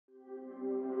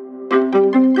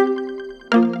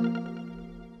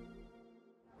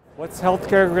What's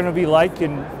healthcare going to be like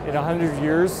in 100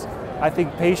 years? I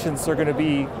think patients are going to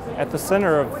be at the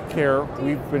center of care.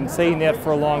 We've been saying that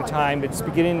for a long time. It's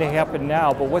beginning to happen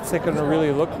now, but what's that going to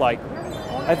really look like?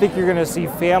 I think you're going to see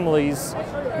families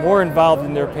more involved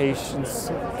in their patients'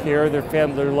 care,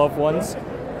 their loved ones.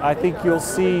 I think you'll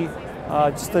see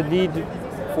just the need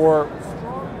for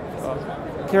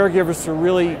caregivers to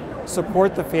really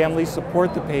support the family,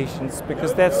 support the patients,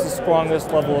 because that's the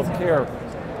strongest level of care.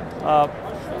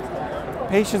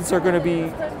 Patients are going to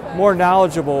be more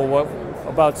knowledgeable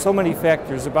about so many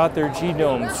factors, about their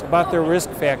genomes, about their risk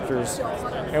factors,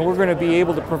 and we're going to be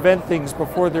able to prevent things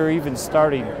before they're even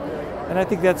starting. And I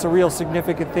think that's a real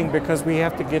significant thing because we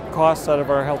have to get costs out of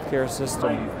our healthcare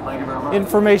system.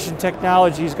 Information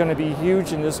technology is going to be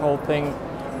huge in this whole thing,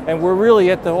 and we're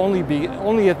really at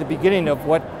only at the beginning of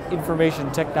what information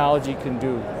technology can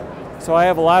do. So I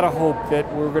have a lot of hope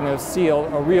that we're going to see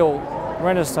a real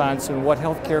renaissance in what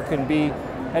healthcare can be,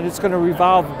 and it's going to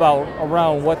revolve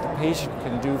around what the patient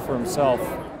can do for himself.